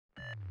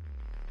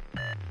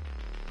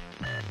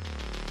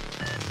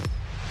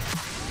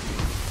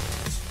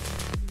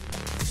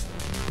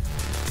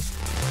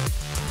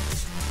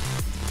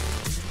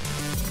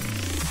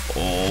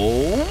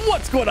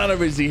going on,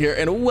 everybody? Here,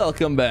 and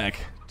welcome back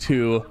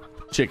to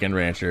Chicken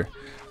Rancher.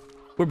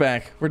 We're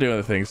back. We're doing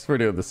the things. We're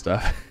doing the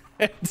stuff.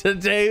 And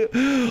today,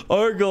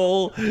 our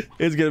goal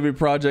is going to be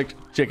Project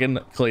Chicken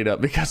Cleanup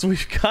because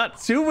we've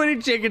got too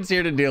many chickens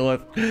here to deal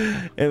with,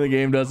 and the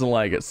game doesn't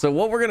like it. So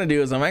what we're going to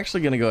do is I'm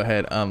actually going to go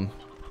ahead. I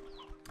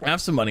have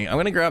some money. I'm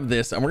going to grab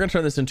this, and we're going to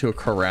turn this into a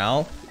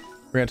corral.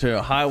 We're going to turn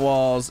it high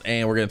walls,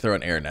 and we're going to throw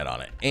an air net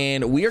on it.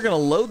 And we are going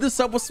to load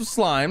this up with some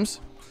slimes.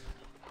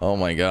 Oh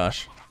my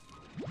gosh.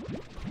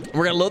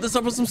 We're gonna load this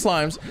up with some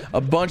slimes, a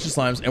bunch of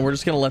slimes, and we're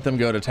just gonna let them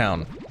go to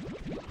town.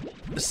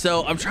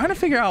 So I'm trying to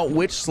figure out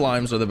which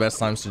slimes are the best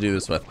slimes to do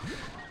this with,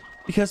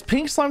 because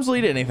pink slimes will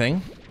eat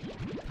anything.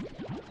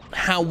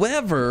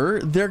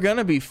 However, they're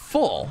gonna be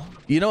full,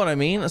 you know what I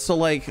mean? So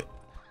like,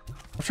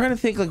 I'm trying to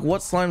think like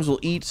what slimes will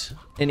eat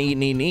and eat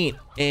and eat and eat,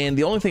 and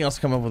the only thing else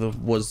to come up with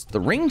was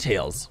the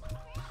ringtails,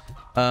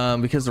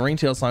 because the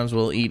ringtail slimes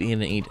will eat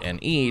and eat and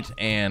eat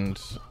and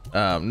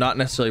not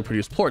necessarily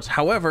produce plorts.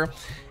 However,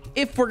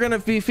 if we're gonna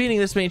be feeding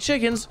this many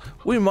chickens,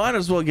 we might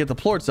as well get the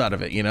plorts out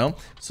of it, you know?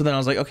 So then I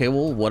was like, okay,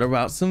 well, what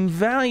about some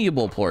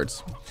valuable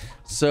plorts?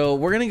 So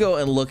we're gonna go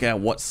and look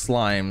at what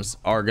slimes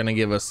are gonna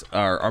give us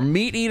our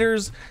meat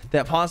eaters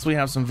that possibly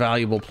have some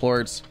valuable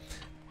plorts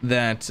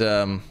that,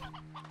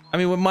 I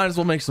mean, we might as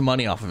well make some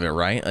money off of it,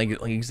 right? Like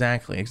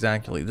exactly.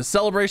 The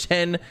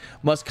celebration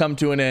must come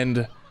to an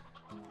end,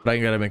 but I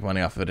gotta make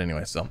money off of it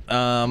anyway, so.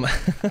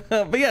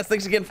 But yes,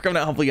 thanks again for coming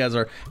out. Hopefully you guys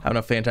are having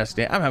a fantastic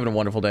day. I'm having a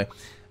wonderful day.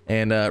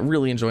 And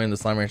really enjoying the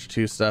Slime Rancher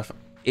 2 stuff.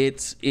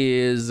 It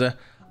is,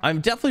 I'm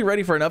definitely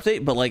ready for an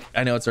update, but like,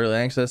 I know it's early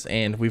access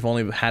and we've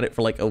only had it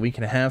for like a week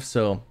and a half,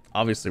 so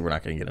obviously we're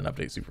not going to get an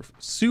update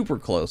super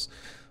close.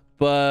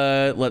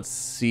 But let's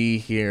see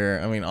here.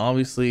 I mean,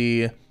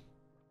 obviously,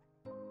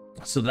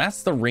 so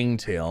that's the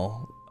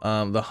ringtail,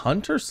 the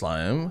hunter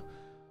slime,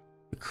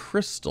 the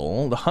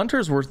crystal. The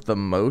hunter's worth the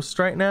most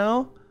right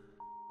now,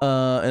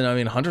 and I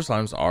mean, hunter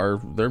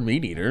slimes they're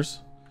meat eaters.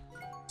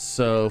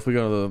 So if we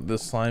go to the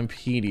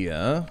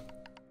Slimepedia,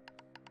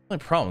 only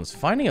problem is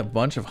finding a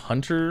bunch of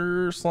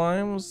hunter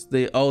slimes.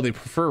 They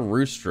prefer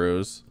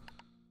roostros.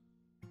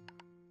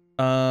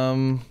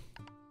 And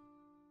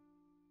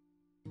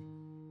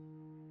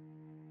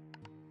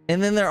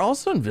then they're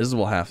also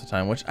invisible half the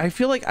time, which I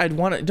feel like I'd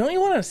want to. Don't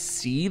you want to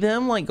see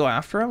them like go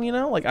after them? You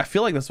know, like I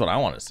feel like that's what I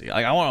want to see.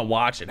 Like I want to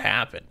watch it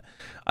happen.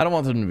 I don't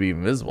want them to be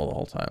invisible the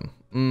whole time.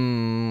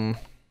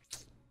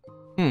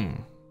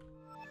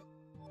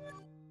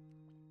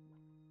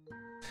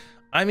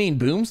 I mean,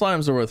 boom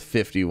slimes are worth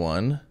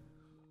 51.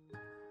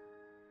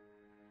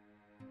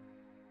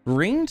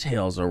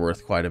 Ringtails are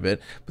worth quite a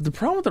bit, but the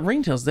problem with the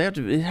ringtails,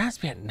 it has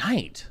to be at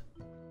night.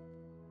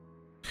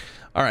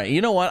 All right,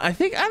 you know what? I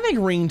think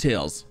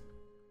ringtails.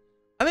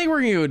 I think we're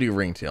gonna go do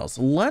ringtails.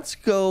 Let's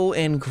go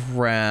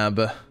grab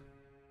a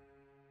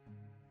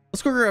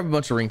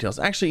bunch of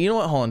ringtails. Actually, you know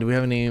what? Hold on. Do we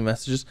have any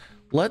messages?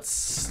 Let's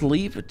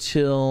sleep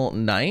till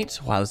night.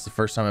 Wow, this is the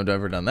first time I've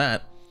ever done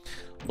that.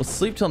 Let's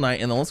sleep till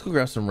night, and then let's go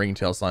grab some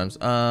ringtail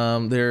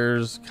slimes.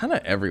 There's kind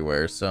of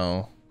everywhere,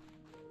 so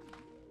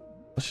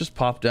let's just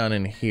pop down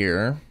in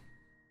here.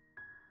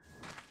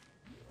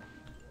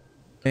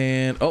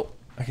 And oh,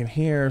 I can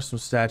hear some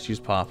statues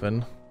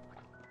popping.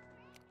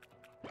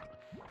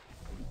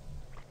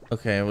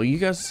 Okay, well, you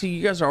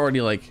guys are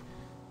already like,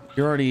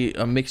 you're already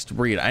a mixed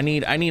breed. I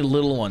need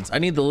little ones. I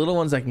need the little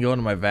ones that can go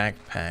into my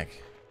backpack.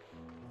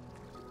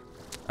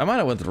 I might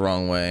have went the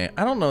wrong way.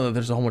 I don't know that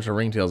there's a whole bunch of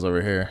ringtails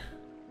over here.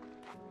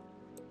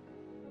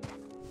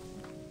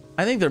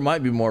 I think there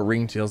might be more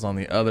ringtails on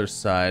the other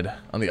side,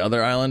 on the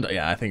other island.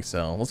 Yeah, I think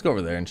so. Let's go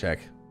over there and check.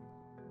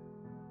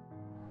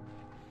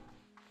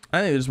 I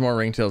think there's more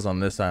ringtails on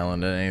this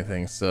island than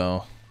anything,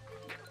 so.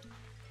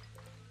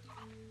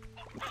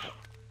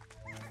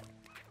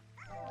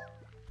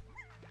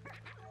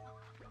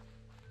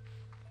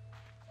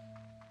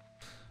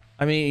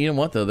 I mean, you know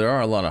what though? There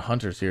are a lot of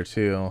hunters here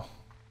too.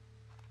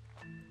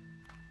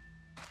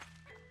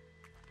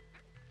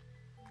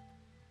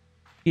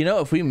 You know,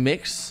 if we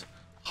mix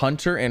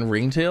hunter and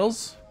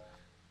ringtails,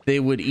 they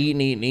would eat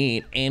and eat and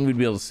eat, and we'd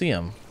be able to see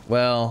them.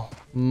 Well,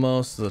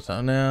 most of the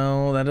time.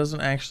 No, that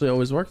doesn't actually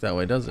always work that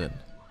way, does it?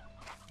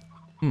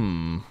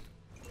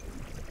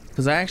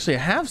 Because I actually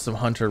have some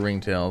hunter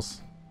ringtails.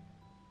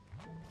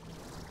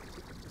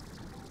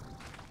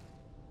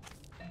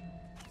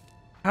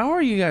 How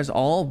are you guys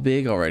all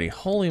big already?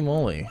 Holy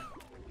moly.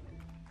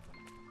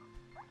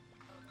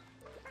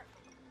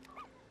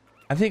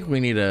 I think we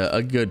need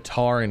a good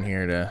tar in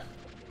here to...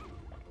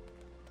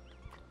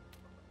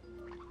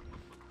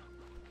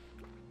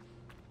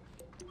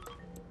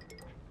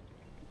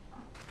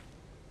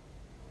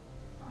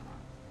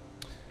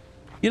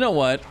 You know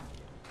what?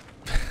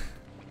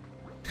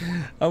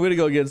 I'm gonna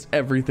go against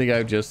everything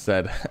I've just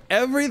said.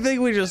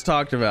 Everything we just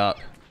talked about.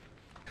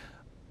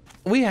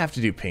 We have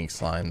to do pink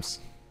slimes.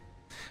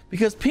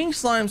 Because pink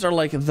slimes are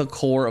like the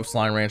core of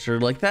Slime Rancher.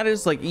 Like that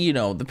is like, you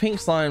know, the pink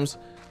slimes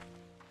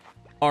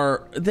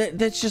are,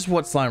 that's just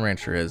what Slime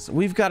Rancher is.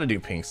 We've got to do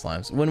pink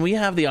slimes. When we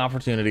have the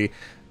opportunity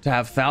to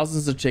have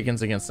thousands of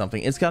chickens against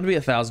something, it's got to be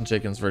 1,000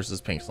 chickens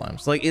versus pink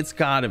slimes. Like, it's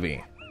got to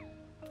be.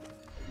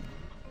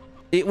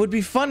 It would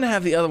be fun to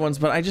have the other ones,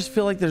 but I just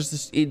feel like there's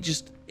this,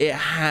 it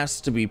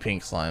has to be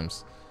pink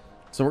slimes.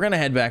 So we're gonna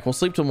head back. We'll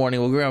sleep till morning.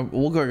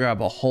 We'll go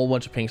grab a whole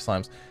bunch of pink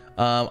slimes.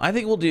 I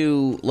think we'll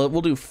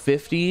do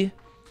 50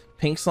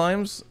 pink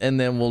slimes, and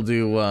then we'll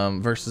do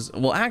versus.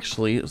 Well,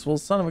 actually, well,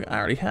 son of a, I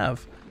already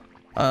have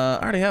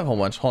a whole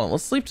bunch. Hold on,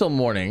 let's sleep till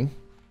morning.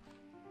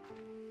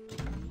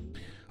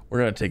 We're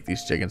gonna take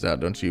these chickens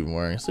out. Don't you even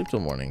worry. Sleep till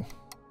morning.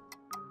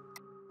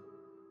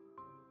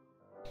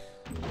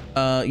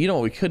 You know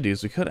what we could do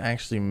is we could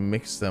actually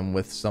mix them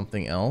with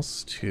something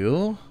else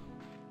too.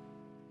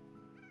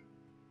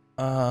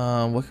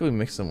 What could we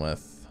mix them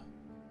with?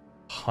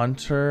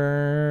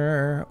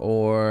 Hunter,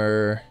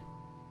 or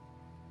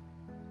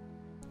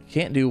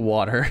can't do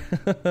water.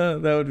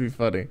 That would be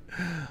funny.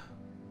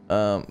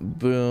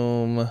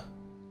 Boom.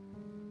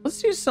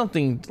 Let's do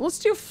something. Let's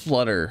do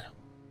flutter.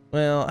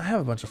 Well, I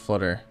have a bunch of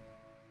flutter.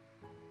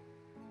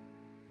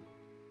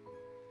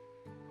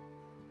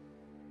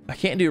 I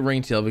can't do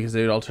ringtail because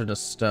they would all turn to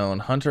stone.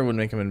 Hunter would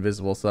make him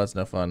invisible, so that's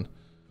no fun.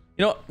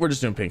 You know what? We're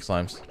just doing pink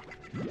slimes.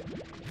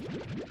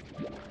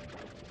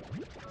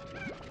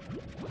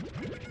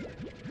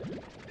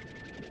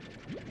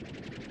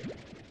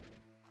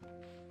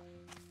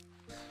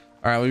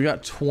 All right, we've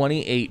got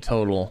 28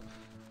 total.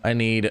 We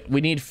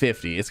need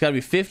 50. It's got to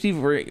be 50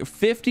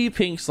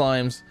 pink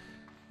slimes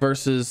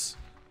versus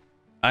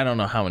I don't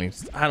know how many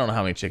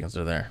chickens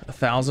are there.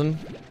 1,000?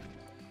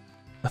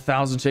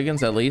 1,000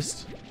 chickens at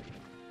least.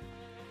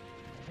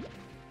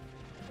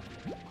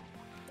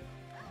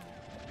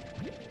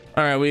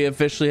 All right, we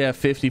officially have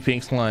 50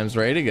 pink slimes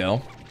ready to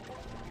go.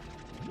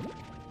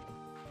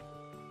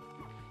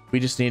 We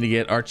just need to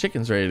get our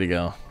chickens ready to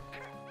go.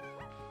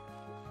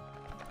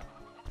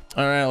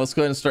 All right, let's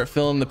go ahead and start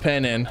filling the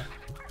pen in.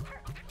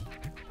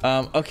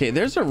 Okay,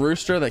 there's a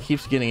rooster that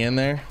keeps getting in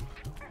there.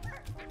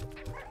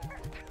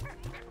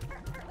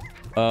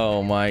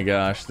 Oh my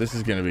gosh, this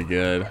is gonna be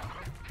good.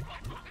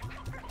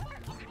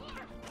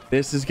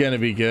 This is gonna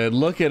be good.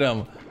 Look at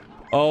them.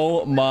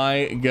 Oh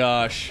my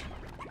gosh.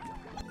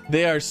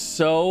 They are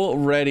so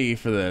ready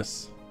for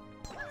this.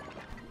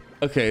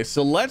 Okay,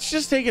 so let's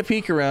just take a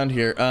peek around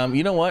here.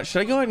 You know what?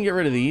 Should I go ahead and get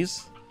rid of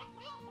these?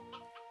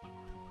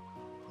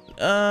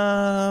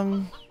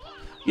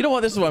 You know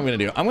what? This is what I'm gonna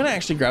do. I'm gonna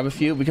actually grab a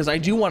few because I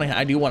do want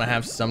to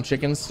have some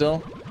chickens still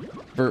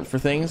for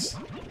things.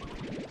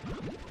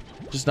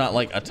 Just not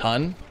like a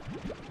ton.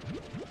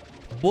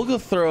 We'll go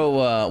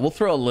throw we'll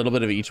throw a little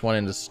bit of each one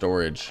into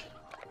storage.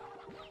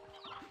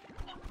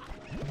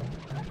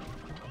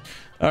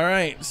 All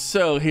right,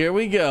 so here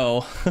we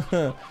go.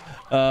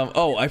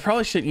 Oh, I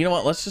probably should, you know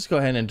what? Let's just go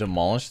ahead and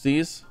demolish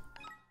these.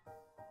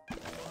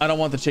 I don't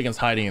want the chickens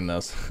hiding in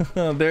those.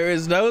 There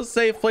is no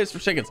safe place for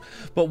chickens.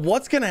 But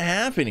what's gonna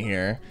happen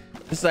here,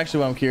 this is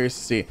actually what I'm curious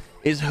to see,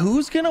 is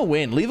who's gonna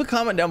win. Leave a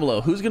comment down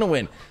below. Who's gonna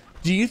win?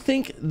 Do you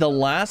think the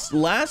last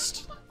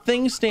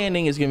thing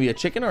standing is gonna be a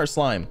chicken or a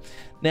slime?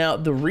 Now,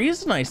 the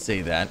reason I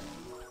say that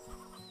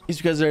is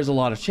because there's a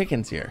lot of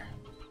chickens here.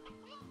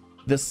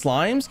 The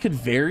slimes could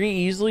very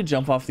easily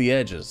jump off the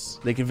edges.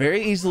 They could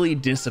very easily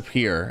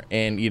disappear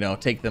and, you know,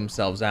 take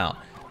themselves out.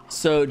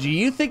 So do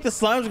you think the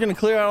slimes are going to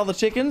clear out all the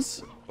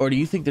chickens? Or do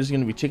you think there's going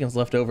to be chickens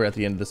left over at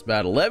the end of this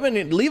battle?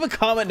 Leave a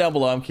comment down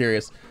below. I'm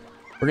curious.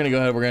 We're going to go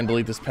ahead. We're going to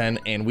delete this pen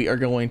and we are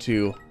going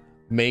to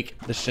make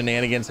the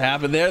shenanigans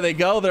happen. There they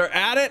go. They're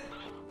at it.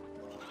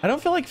 I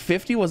don't feel like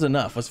 50 was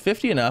enough. Was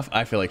 50 enough?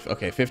 I feel like,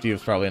 okay, 50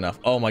 was probably enough.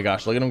 Oh my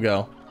gosh, look at them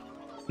go.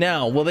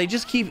 Now, will they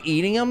just keep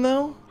eating them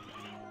though?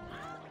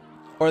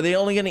 Or are they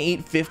only going to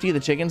eat 50 of the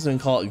chickens and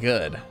call it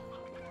good?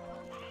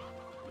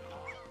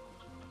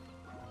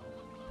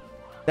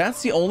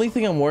 That's the only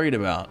thing I'm worried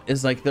about,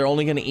 is like they're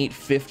only going to eat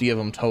 50 of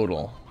them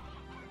total.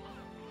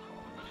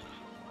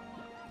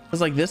 It's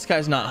like this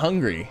guy's not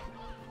hungry.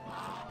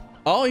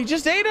 Oh, he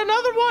just ate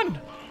another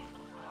one.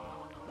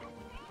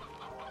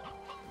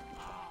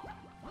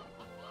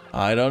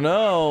 I don't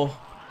know.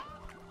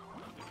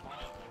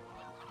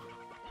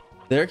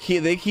 They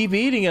keep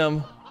eating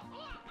them.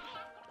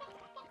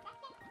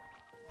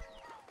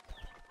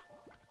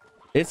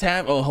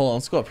 Oh, hold on,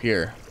 let's go up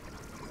here.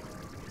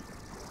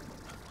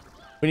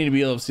 We need to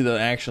be able to see the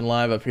action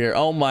live up here.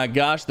 Oh my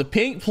gosh, the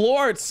pink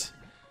plorts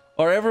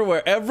are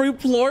everywhere. Every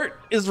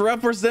plort is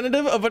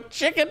representative of a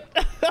chicken.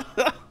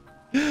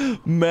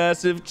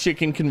 Massive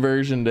chicken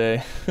conversion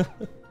day.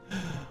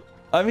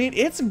 I mean,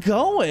 it's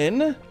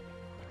going,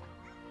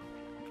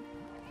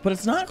 but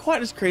it's not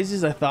quite as crazy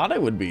as I thought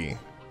it would be.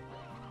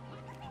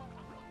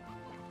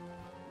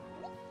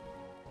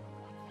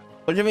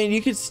 Like, I mean,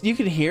 you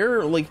could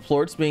hear like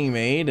plorts being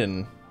made,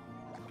 and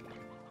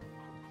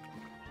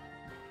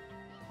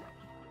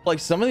like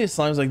some of these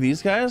slimes, like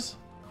these guys,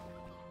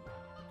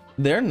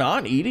 they're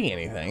not eating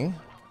anything.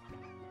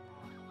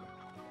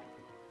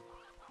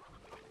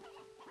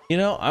 You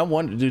know, I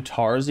wanted to do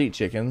tars eat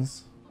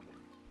chickens.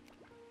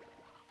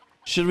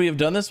 Should we have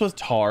done this with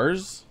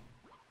tars?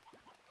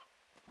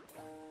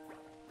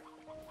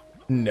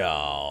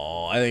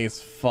 No, I think it's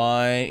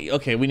fine.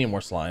 Okay, we need more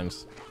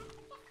slimes.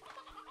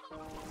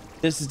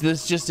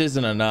 This just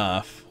isn't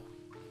enough.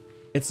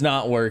 It's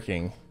not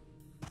working.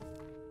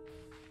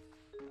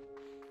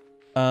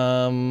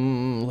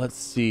 Let's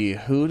see.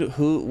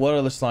 What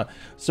other slime?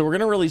 So we're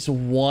gonna release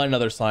one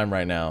other slime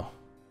right now.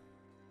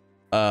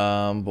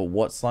 But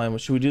what slime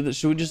should we do?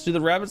 Should we just do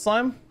the rabbit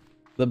slime?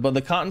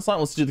 The cotton slime?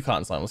 Let's do the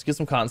cotton slime. Let's get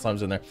some cotton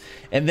slimes in there.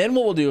 And then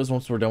what we'll do is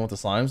once we're done with the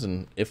slimes,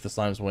 and if the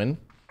slimes win,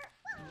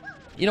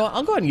 you know what?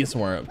 I'll go ahead and get some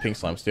more pink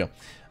slimes too.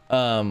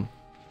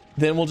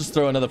 Then we'll just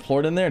throw another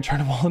plort in there and turn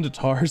them all into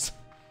tars.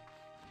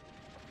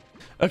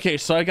 Okay,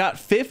 so I got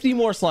 50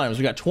 more slimes.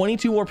 We got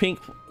 22 more pink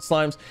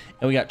slimes,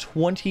 and we got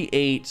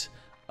 28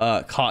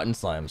 cotton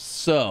slimes.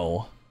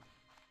 So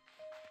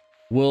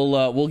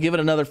we'll give it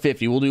another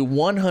 50. We'll do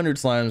 100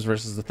 slimes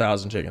versus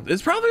 1,000 chickens.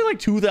 It's probably like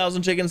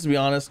 2,000 chickens to be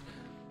honest,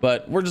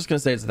 but we're just gonna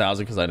say it's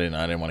 1,000 because I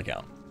didn't want to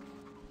count.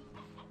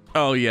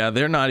 Oh yeah,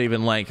 they're not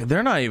even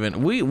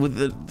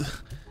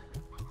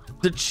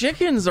the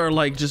chickens are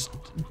like just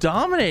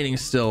dominating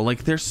still.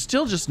 Like they're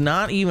still just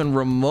not even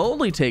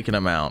remotely taking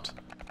them out.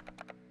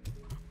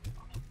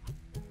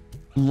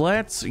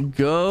 Let's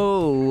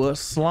go,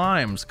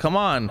 slimes. Come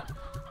on.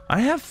 I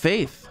have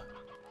faith.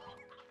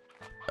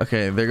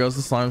 Okay, there goes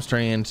the slimes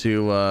turning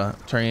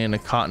into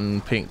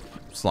cotton pink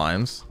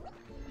slimes.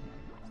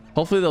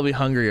 Hopefully they'll be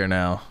hungrier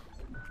now.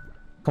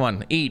 Come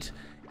on, eat.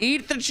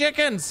 Eat the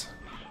chickens.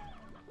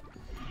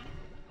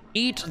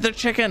 Eat the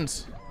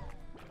chickens.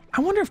 I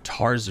wonder if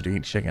tars would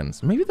eat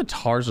chickens. Maybe the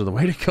tars are the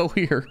way to go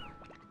here.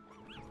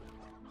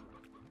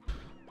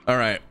 All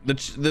right, the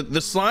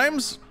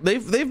slimes,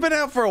 they've been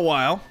out for a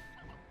while.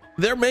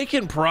 They're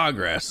making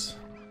progress.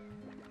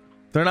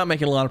 They're not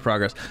making a lot of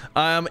progress.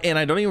 And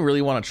I don't even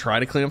really want to try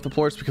to clean up the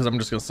plorts because I'm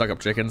just gonna suck up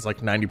chickens like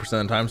 90%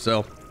 of the time.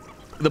 So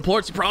the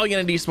plorts are probably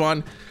gonna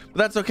despawn, but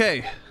that's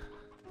okay.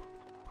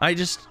 I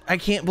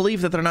can't believe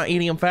that they're not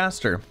eating them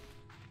faster.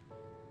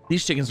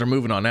 These chickens are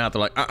moving on out.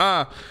 They're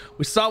like,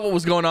 we saw what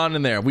was going on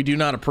in there. We do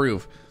not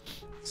approve.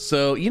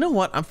 So you know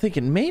what? I'm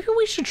thinking maybe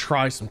we should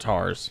try some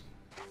tars.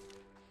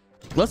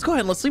 Let's go ahead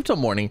and let's sleep till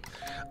morning.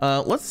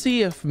 Let's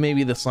see if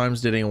maybe the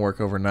slimes did any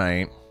work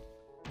overnight.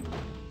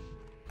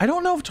 I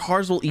don't know if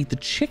tars will eat the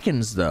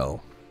chickens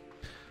though.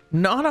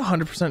 Not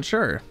 100%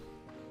 sure.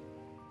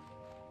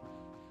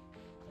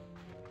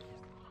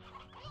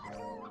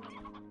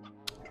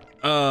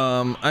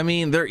 I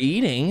mean, they're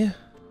eating.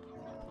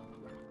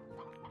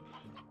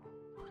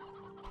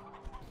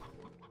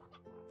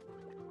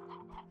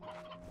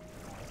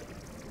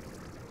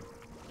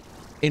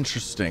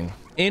 Interesting.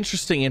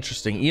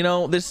 You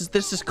know, this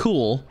is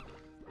cool,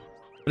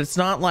 but it's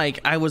not like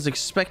I was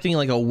expecting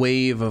like a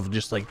wave of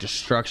just like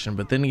destruction.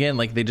 But then again,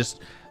 like they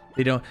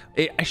don't.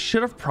 I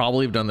should have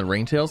probably done the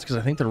ringtails because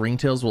I think the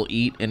ringtails will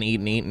eat and eat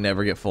and eat and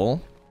never get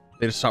full.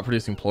 They just stop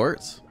producing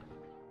plorts.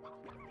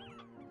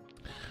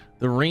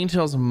 The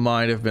ringtails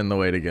might have been the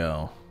way to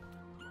go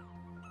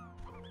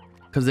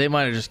because they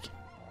might have just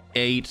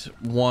ate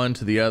one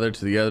to the other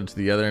to the other to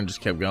the other and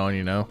just kept going,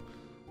 you know.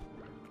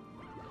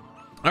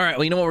 All right,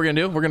 well, you know what we're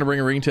gonna do? We're gonna bring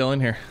a ringtail in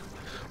here.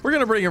 We're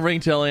gonna bring a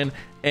ringtail in,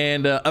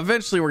 and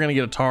eventually we're gonna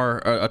get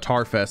a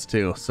tar fest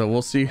too. So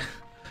we'll see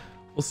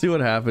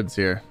what happens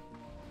here.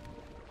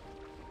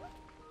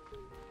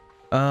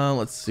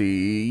 Let's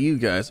see, you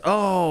guys.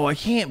 Oh, I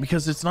can't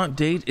because it's not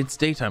day. It's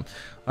daytime.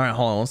 All right,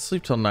 hold on. Let's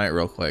sleep till night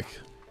real quick.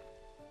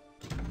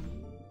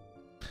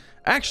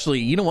 Actually,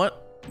 you know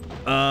what?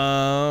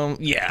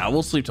 Yeah,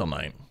 we'll sleep till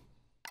night.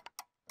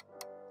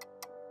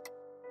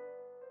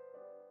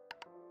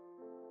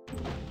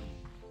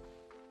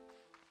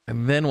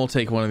 And then we'll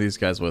take one of these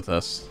guys with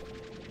us.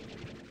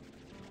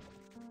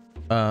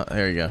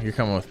 There you go. You're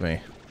coming with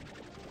me.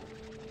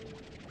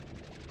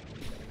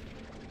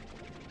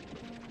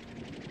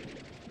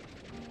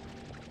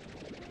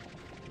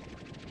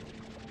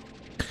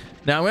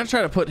 Now I'm going to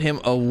try to put him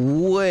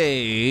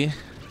away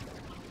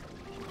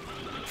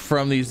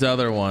from these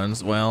other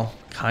ones. Well,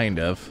 kind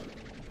of.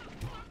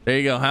 There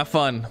you go. Have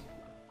fun.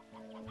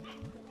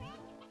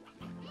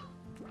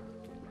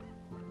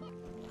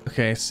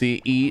 Okay,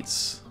 see,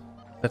 eats.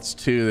 That's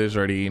 2. There's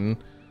already eaten.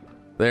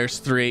 There's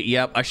 3.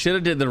 Yep, I should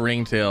have did the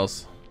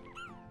ringtails.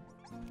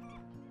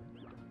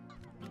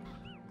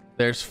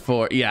 There's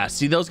 4. Yeah,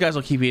 see, those guys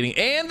will keep eating.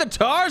 And the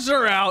tars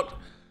are out.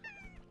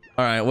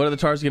 All right, what are the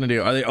tars gonna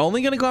do? Are they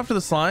only gonna go after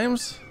the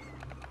slimes?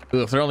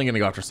 Ooh, if they're only gonna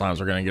go after slimes,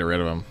 we're gonna get rid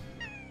of them.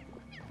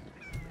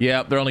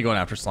 Yep, they're only going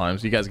after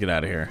slimes. You guys get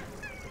out of here.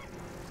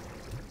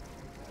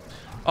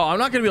 Oh, I'm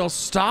not gonna be able to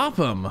stop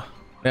them.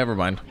 Never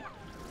mind.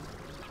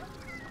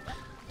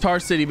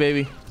 Tar City,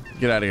 baby.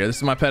 Get out of here. This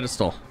is my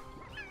pedestal.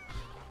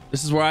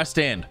 This is where I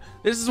stand.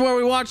 This is where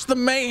we watch the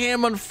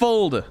mayhem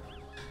unfold.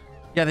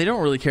 Yeah, they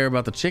don't really care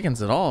about the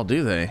chickens at all,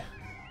 do they?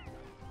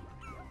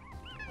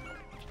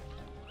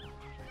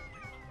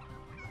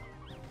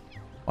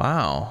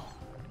 Wow.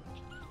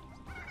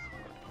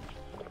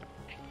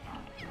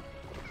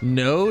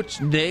 No,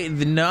 they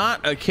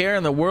not a care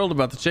in the world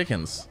about the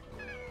chickens.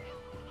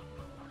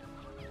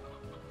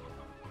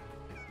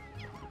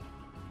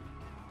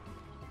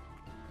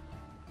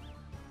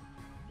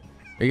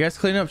 Are you guys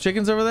cleaning up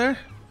chickens over there?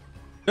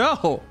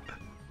 No.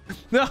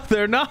 No,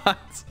 they're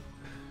not.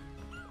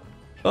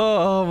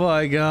 Oh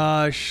my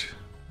gosh.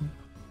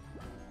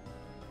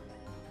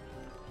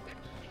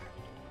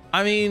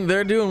 I mean,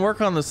 they're doing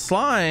work on the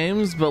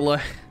slimes, but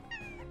like...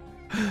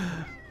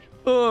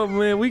 Oh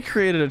man, we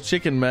created a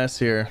chicken mess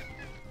here.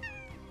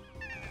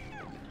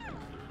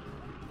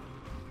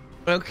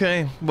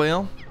 Okay,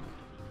 well...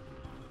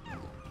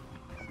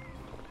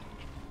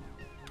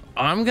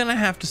 I'm gonna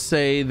have to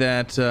say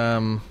that,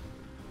 well,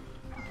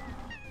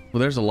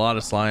 there's a lot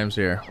of slimes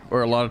here,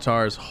 or a lot of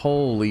tars.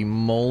 Holy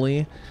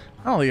moly.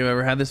 I don't think I've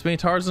ever had this many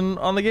tars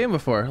on the game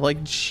before.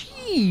 Like,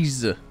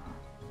 jeez.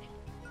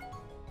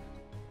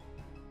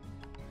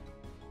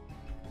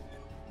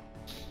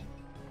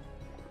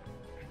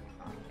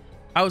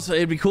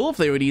 It'd be cool if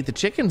they would eat the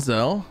chickens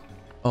though.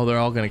 Oh, they're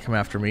all gonna come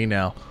after me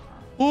now.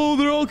 Oh,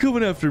 they're all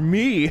coming after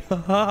me.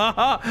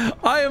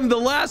 I am the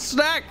last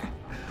snack.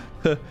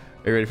 Are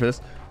you ready for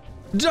this?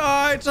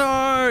 Die,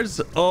 tars!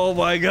 Oh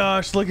my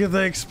gosh, look at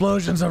the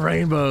explosions of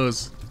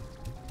rainbows.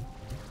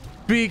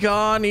 Be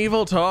gone,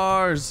 evil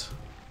tars.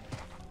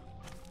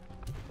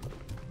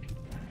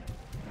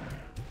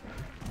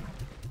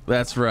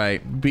 That's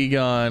right, be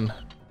gone.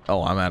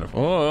 Oh, I'm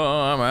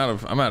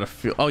out of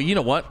fuel. Oh, you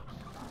know what?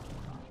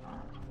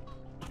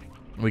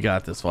 We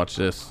got this, watch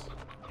this.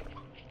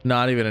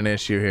 Not even an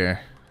issue here.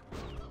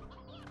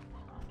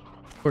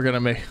 We're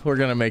gonna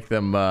make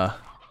them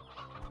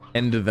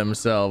end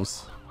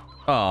themselves.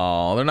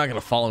 Oh, they're not gonna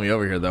follow me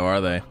over here though,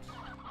 are they?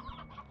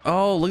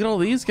 Oh, look at all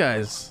these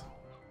guys.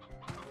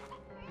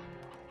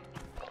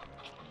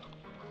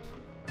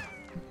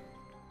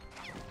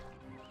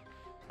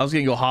 I was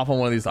gonna go hop on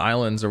one of these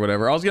islands or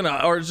whatever.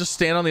 Or just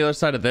stand on the other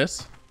side of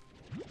this.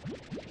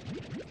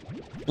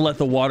 Let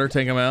the water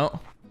take them out.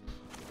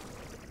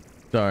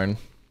 Darn.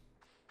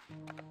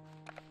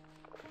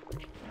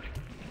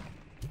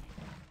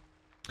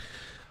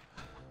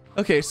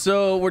 Okay,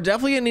 so we're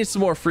definitely gonna need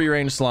some more free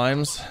range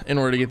slimes in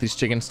order to get these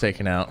chickens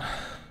taken out.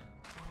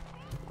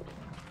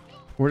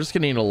 We're just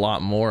gonna need a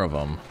lot more of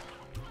them.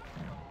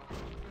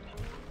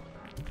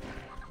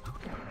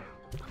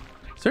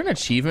 Is there an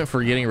achievement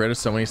for getting rid of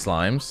so many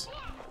slimes?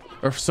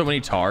 Or so many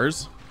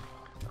tars?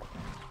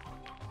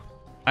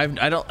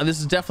 This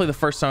is definitely the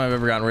first time I've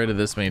ever gotten rid of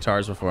this many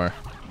tars before.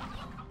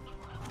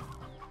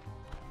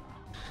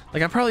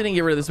 Like, I probably didn't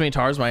get rid of this many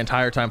tars my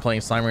entire time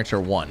playing Slime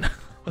Rancher 1.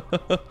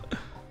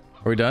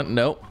 Are we done?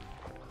 Nope.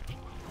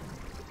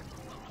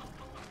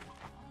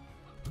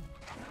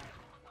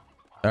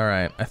 All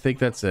right, I think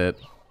that's it.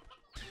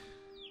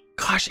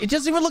 Gosh, it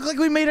doesn't even look like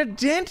we made a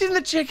dent in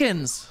the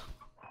chickens.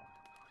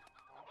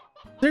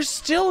 They're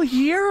still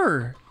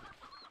here.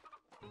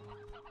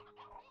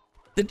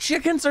 The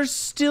chickens are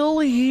still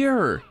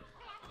here.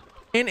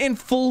 And in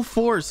full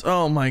force.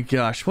 Oh my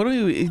gosh. What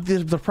do we...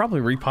 They're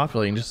probably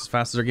repopulating just as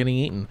fast as they're getting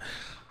eaten.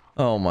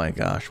 Oh my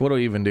gosh. What do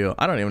we even do?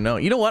 I don't even know.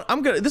 You know what?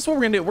 This is what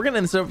we're gonna do. We're gonna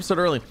end this episode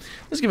early.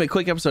 This is gonna be a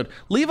quick episode.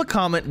 Leave a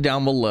comment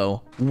down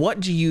below.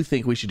 What do you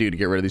think we should do to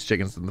get rid of these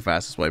chickens in the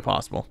fastest way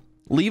possible?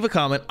 Leave a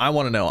comment. I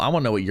want to know. I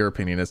want to know what your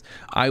opinion is.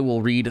 I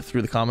will read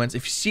through the comments.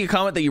 If you see a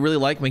comment that you really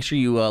like, make sure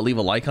you leave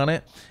a like on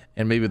it.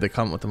 And maybe the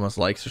comment with the most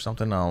likes or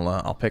something,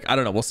 I'll pick. I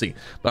don't know. We'll see.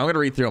 But I'm gonna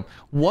read through them.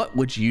 What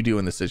would you do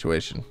in this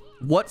situation?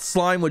 What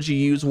slime would you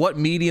use? What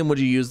medium would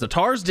you use? The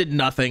tars did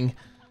nothing.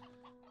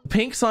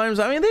 Pink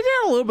slimes, I mean, they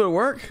did a little bit of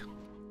work.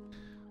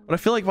 But I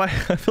feel like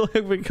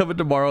if we come in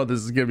tomorrow, this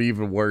is gonna be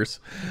even worse.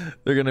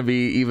 They're gonna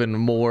be even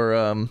more.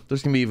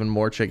 There's gonna be even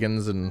more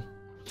chickens, and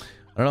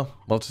I don't know.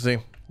 We'll have to see.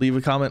 Leave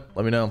a comment.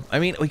 Let me know. I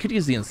mean, we could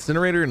use the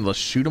incinerator and let's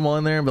shoot them all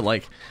in there, but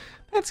like,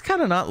 that's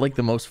kind of not like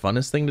the most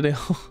funnest thing to do.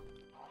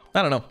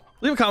 I don't know.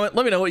 Leave a comment.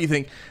 Let me know what you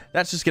think.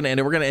 That's just gonna end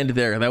it. We're gonna end it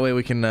there. That way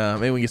we can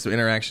maybe we can get some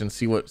interaction.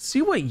 See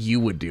what you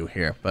would do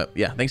here. But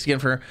yeah, thanks again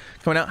for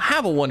coming out.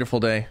 Have a wonderful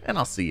day, and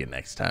I'll see you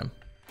next time.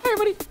 Bye,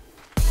 everybody.